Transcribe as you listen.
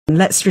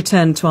Let's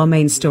return to our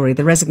main story,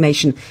 the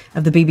resignation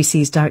of the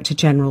BBC's Director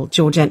General,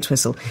 George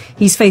Entwistle.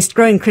 He's faced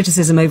growing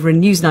criticism over a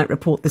Newsnight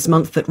report this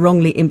month that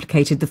wrongly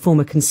implicated the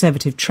former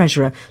Conservative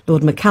Treasurer,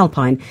 Lord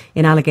McAlpine,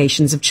 in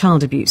allegations of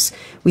child abuse.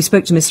 We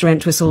spoke to Mr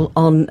Entwistle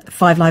on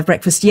 5 Live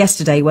Breakfast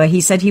yesterday, where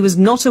he said he was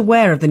not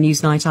aware of the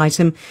Newsnight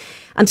item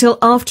until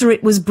after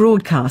it was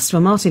broadcast.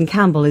 Well, Martin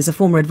Campbell is a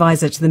former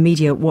advisor to the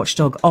media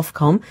watchdog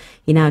Ofcom.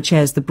 He now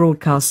chairs the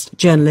Broadcast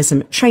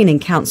Journalism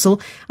Training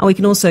Council. And we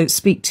can also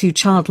speak to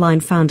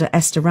Childline founder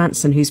Esther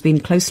Ranson, who's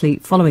been closely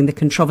following the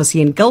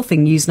controversy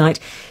engulfing Newsnight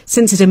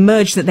since it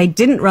emerged that they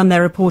didn't run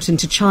their report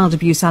into child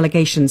abuse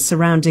allegations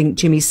surrounding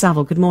Jimmy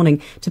Savile. Good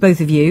morning to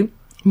both of you.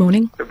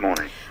 Morning. Good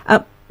morning.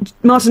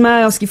 Martin, may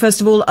I ask you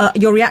first of all,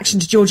 your reaction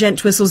to George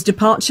Entwistle's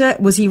departure?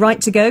 Was he right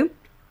to go?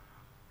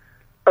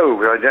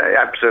 Oh,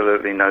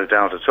 absolutely, no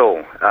doubt at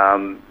all.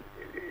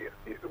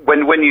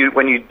 When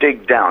you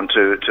dig down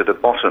to the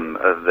bottom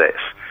of this,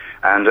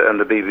 and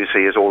the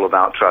BBC is all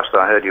about trust.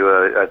 I heard you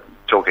were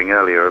talking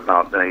earlier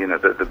about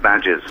the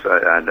badges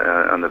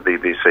and the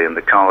BBC and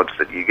the cards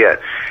that you get.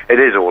 It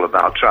is all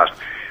about trust.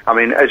 I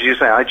mean, as you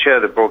say, I chair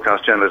the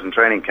Broadcast Journalism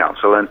Training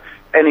Council, and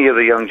any of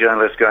the young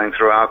journalists going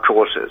through our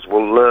courses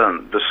will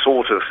learn the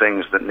sort of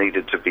things that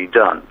needed to be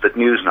done that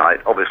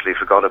Newsnight obviously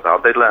forgot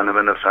about. They'd learn them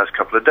in the first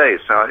couple of days.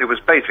 So it was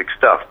basic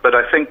stuff. But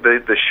I think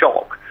the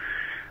shock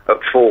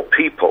for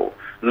people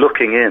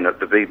looking in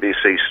at the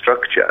BBC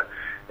structure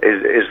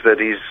is that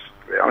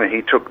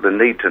he took the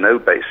need-to-know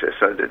basis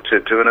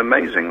to an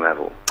amazing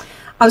level.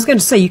 I was going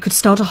to say you could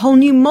start a whole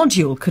new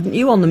module, couldn't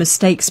you, on the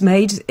mistakes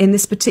made in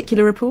this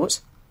particular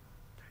report?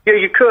 Yeah,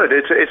 you could.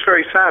 It's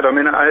very sad. I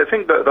mean, I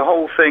think that the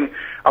whole thing,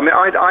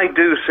 I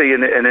do see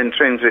an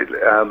intrinsic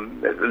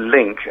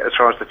link as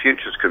far as the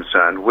future is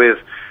concerned with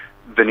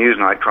the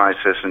Newsnight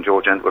crisis and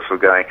George Entwistle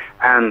going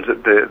and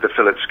the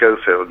Philip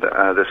Schofield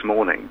this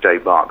morning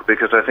debacle,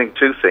 because I think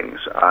two things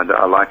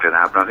are likely to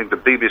happen. I think the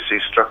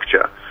BBC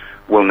structure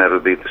will never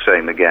be the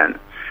same again.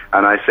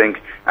 And I think,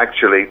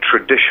 actually,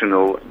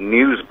 traditional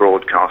news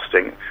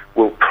broadcasting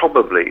will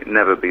probably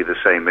never be the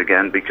same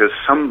again, because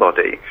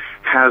somebody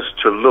has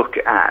to look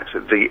at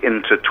the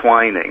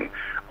intertwining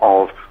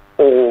of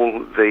all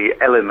the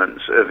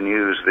elements of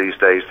news these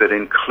days that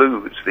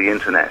includes the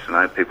internet. And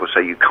I know people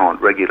say you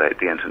can't regulate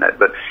the internet,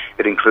 but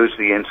it includes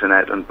the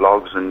internet and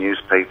blogs and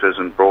newspapers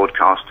and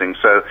broadcasting.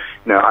 So,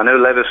 I know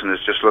Levison is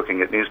just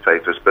looking at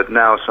newspapers, but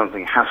now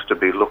something has to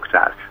be looked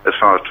at as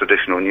far as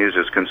traditional news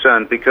is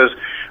concerned, because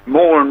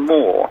more and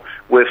more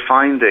we're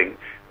finding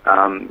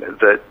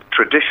that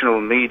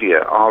traditional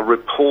media are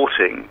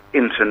reporting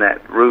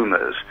internet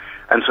rumours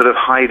and sort of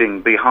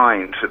hiding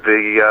behind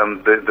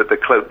the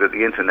cloak that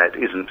the internet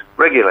isn't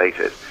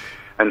regulated.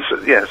 And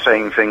so,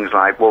 saying things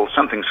like, well,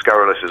 something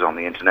scurrilous is on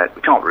the internet,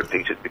 we can't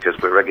repeat it because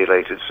we're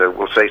regulated, so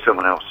we'll say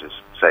someone else is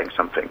saying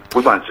something.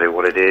 We won't say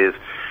what it is.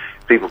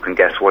 People can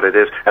guess what it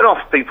is, and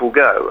off people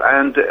go.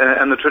 And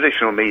the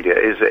traditional media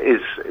is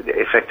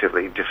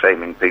effectively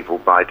defaming people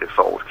by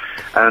default.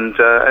 And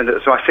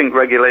so I think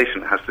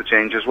regulation has to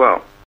change as well.